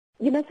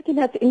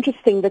Sakina, it's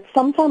interesting that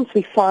sometimes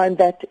we find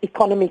that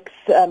economics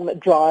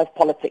drive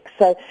politics.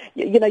 So,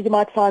 you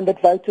might find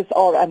that voters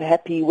are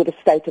unhappy with the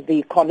state of the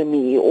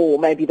economy, or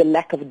maybe the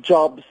lack of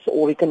jobs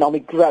or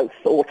economic growth,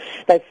 or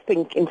they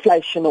think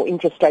inflation or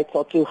interest rates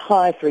are too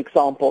high, for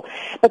example.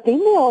 But then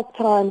there are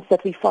times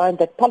that we find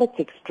that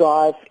politics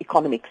drive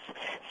economics.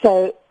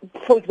 So,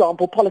 for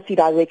example, policy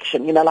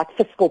direction, like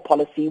fiscal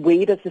policy.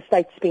 Where does the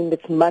state spend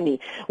its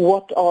money?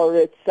 What are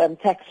its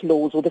tax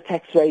laws or the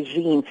tax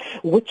regime?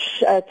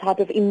 Which type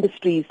of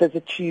industries does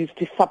it choose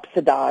to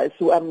subsidize?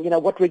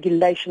 What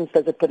regulations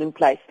does it put in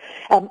place?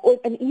 And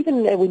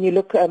even when you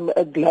look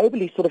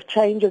globally, sort of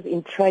changes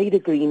in trade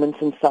agreements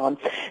and so on.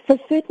 So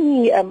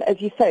certainly,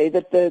 as you say,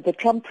 that the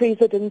Trump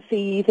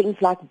presidency, things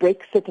like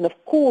Brexit, and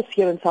of course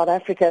here in South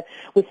Africa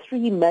with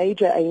 3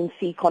 major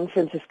ANC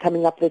conferences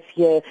coming up this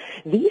year,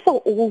 these are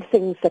all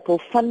things that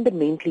will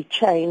fundamentally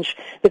change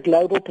the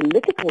global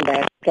political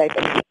landscape,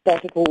 and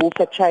that it will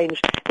also change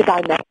the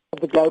dynamics of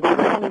the global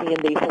economy,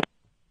 and therefore.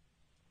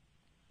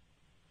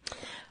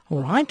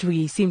 All right,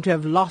 we seem to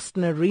have lost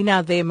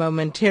Nerina there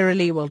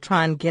momentarily. We'll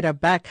try and get her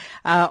back.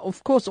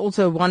 Of course,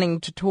 also wanting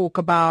to talk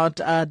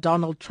about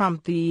Donald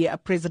Trump, the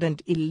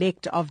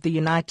president-elect of the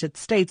United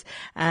States,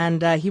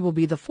 and he will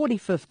be the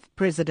 45th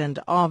president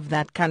of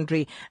that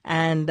country,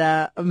 and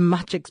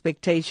much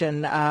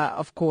expectation,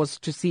 of course,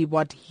 to see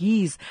what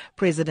his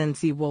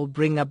presidency will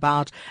bring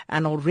about.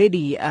 And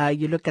already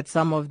you look at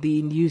some of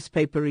the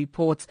newspaper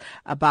reports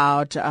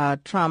about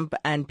Trump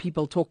and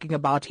people talking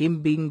about him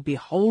being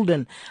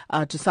beholden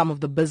to some of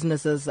the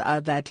businesses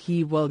that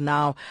he will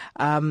now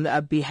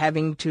be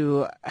having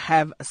to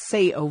have a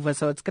say over.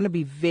 So it's going to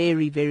be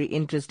very, very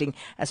interesting,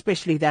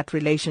 especially that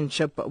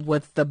relationship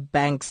with the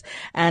banks.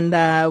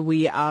 And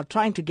we are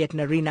trying to get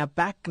Nerina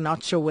back.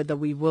 Not sure whether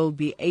we will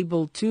be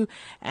able to.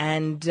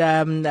 And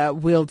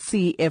we'll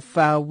see if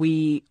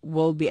we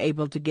will be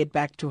able to get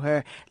back to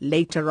her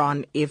later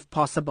on if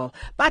possible.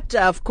 But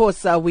of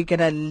course, we're going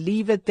to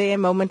leave it there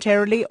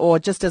momentarily, or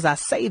just as I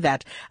say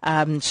that,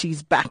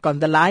 she's back on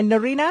the line,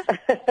 Nerina.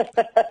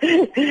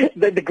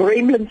 the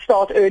gremlins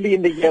start early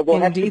in the year.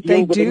 We'll Indeed, have to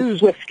deal with them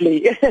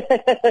swiftly.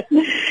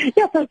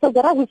 So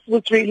what I was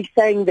really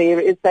saying there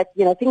is that,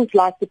 things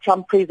like the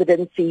Trump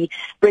presidency,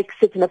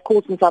 Brexit, and of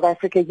course in South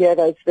Africa here,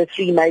 the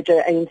 3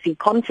 major ANC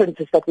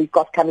conferences that we've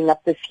got coming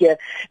up this year,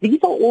 these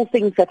are all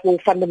things that will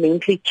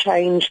fundamentally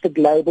change the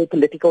global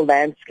political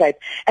landscape.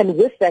 And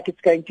with that,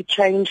 it's going to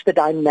change the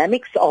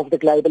dynamics of the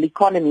global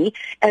economy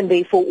and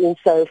therefore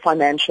also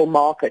financial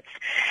markets.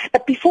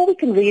 But before we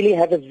can really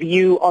have a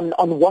view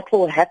on what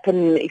will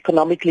happen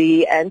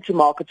economically and to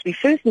markets, we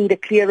first need a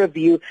clearer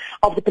view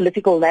of the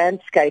political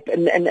landscape,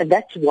 and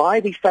that's why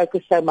we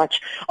focus so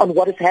much on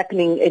what is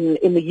happening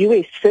in the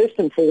US first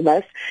and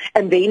foremost,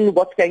 and then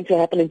what's going to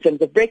happen in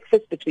terms of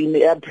Brexit between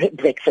the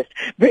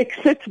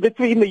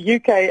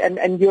UK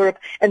and Europe,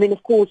 and then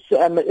of course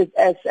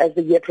as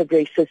the year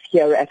progresses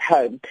here at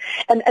home.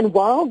 And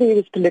while there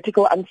is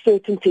political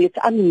uncertainty, it's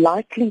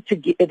unlikely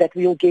that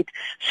we'll get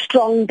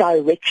strong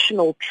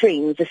directional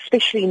trends,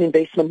 especially in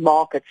investment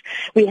markets.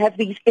 We have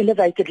these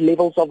elevated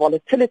levels of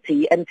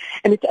volatility, and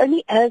it's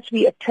only as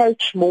we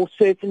approach more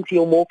certainty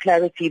or more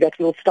clarity that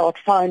we'll start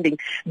finding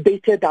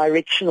better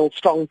directional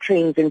strong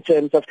trends in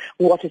terms of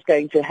what is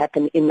going to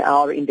happen in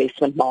our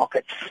investment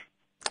markets.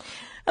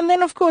 And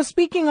then, of course,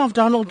 speaking of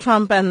Donald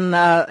Trump and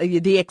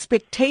the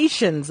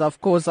expectations,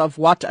 of course, of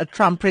what a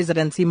Trump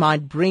presidency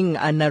might bring,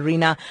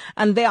 Nerina,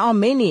 and there are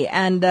many,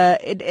 and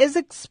it is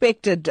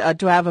expected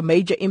to have a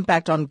major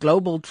impact on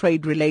global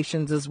trade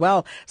relations as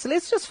well. So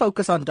let's just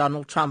focus on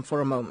Donald Trump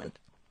for a moment.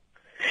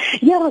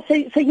 Yeah,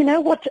 so you know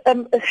what,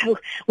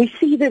 we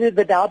see that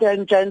the Dow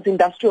Jones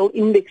Industrial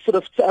Index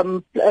sort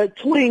of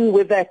toying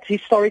with that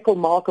historical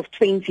mark of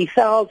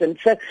 20,000.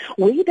 So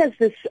where does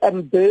this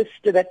burst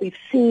that we've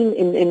seen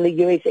in the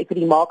U.S.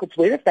 equity markets,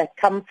 where does that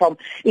come from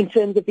in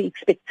terms of the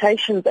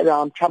expectations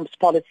around Trump's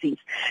policies?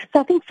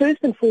 So I think first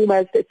and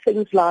foremost, it's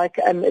things like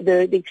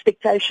the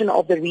expectation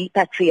of the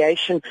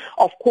repatriation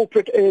of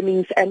corporate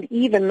earnings and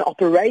even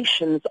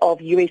operations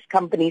of U.S.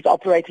 companies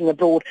operating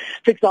abroad.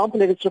 For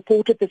example, it is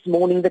reported this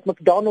morning that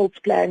McDonald's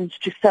plans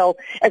to sell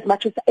as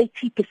much as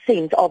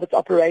 80% of its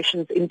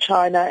operations in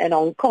China and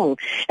Hong Kong.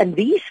 And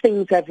these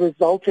things have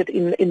resulted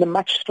in the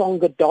much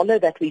stronger dollar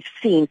that we've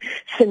seen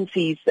since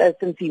he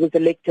was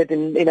elected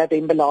in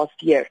November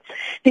last year.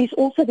 There's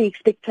also the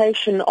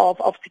expectation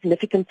of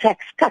significant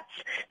tax cuts,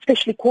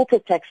 especially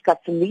corporate tax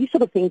cuts, and these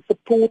sort of things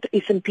support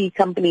S&P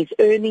companies'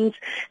 earnings,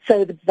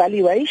 so the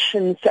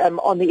valuations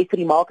on the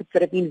equity markets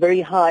that have been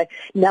very high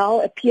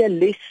now appear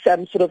less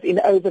sort of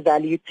in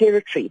overvalued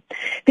territory.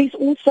 There's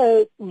also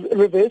also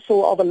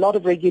reversal of a lot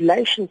of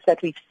regulations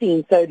that we've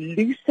seen, so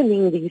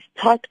loosening these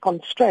tight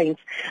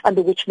constraints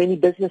under which many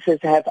businesses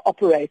have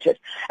operated.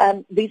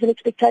 There's an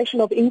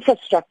expectation of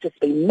infrastructure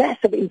spend,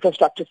 massive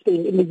infrastructure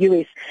spend in the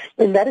US,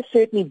 and that has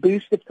certainly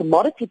boosted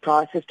commodity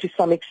prices to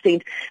some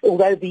extent,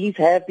 although these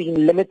have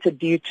been limited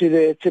due to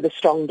the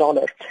strong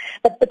dollar.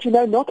 But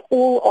not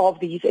all of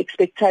these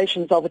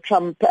expectations of a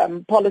Trump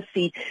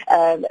policy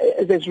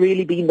has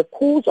really been the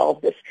cause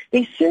of this.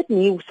 There's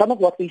certainly some of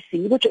what we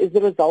see, which is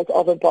the result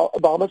of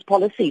Obama's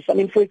policies. I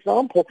mean, for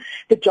example,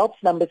 the jobs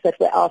numbers that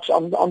were out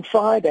on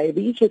Friday,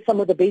 these were some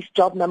of the best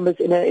job numbers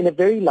in a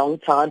very long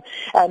time.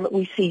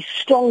 We see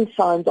strong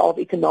signs of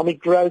economic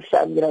growth,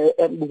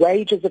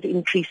 wages have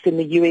increased in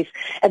the US,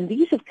 and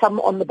these have come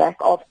on the back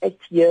of 8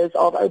 years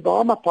of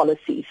Obama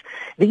policies.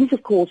 These,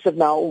 of course, have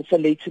now also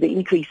led to the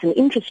increase in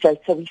interest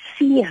rates, so we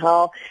see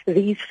how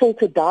these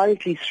filter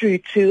directly through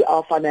to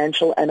our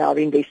financial and our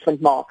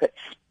investment markets.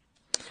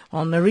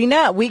 Well,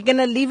 Nerina, we're going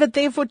to leave it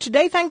there for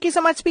today. Thank you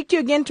so much. Speak to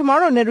you again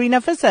tomorrow.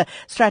 Nerina Visser,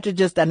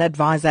 strategist and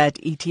advisor at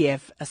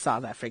ETF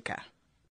South Africa.